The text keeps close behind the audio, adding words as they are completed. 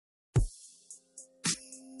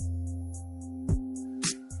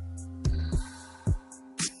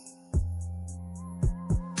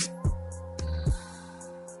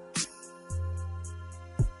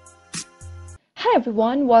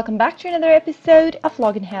everyone, welcome back to another episode of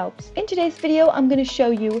Login Helps. In today's video, I'm going to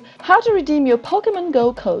show you how to redeem your Pokemon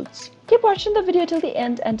Go codes. Keep watching the video till the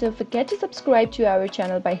end and don't forget to subscribe to our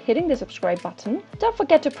channel by hitting the subscribe button. Don't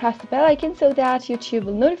forget to press the bell icon so that YouTube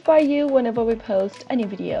will notify you whenever we post a new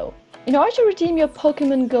video. In order to redeem your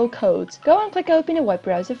Pokemon Go codes, go and click open a web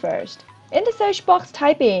browser first. In the search box,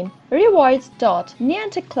 type in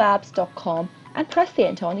rewards.nianticlabs.com and press the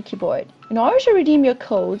enter on the keyboard. In order to redeem your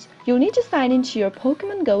codes, you'll need to sign into your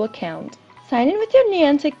Pokemon Go account. Sign in with your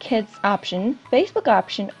Niantic Kids option, Facebook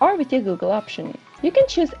option, or with your Google option. You can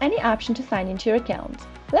choose any option to sign into your account.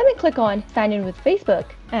 Let me click on Sign in with Facebook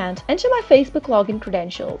and enter my Facebook login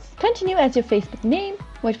credentials. Continue as your Facebook name,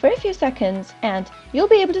 wait for a few seconds, and you'll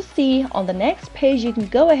be able to see on the next page you can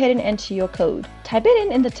go ahead and enter your code. Type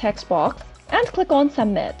it in the text box and click on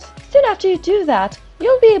Submit. Soon after you do that,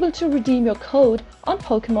 you'll be able to redeem your code on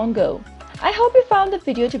Pokemon Go. I hope you found the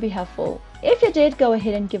video to be helpful. If you did, go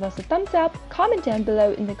ahead and give us a thumbs up, comment down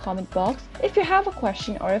below in the comment box if you have a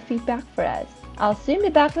question or a feedback for us. I'll soon be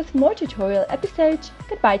back with more tutorial episodes.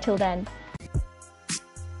 Goodbye till then.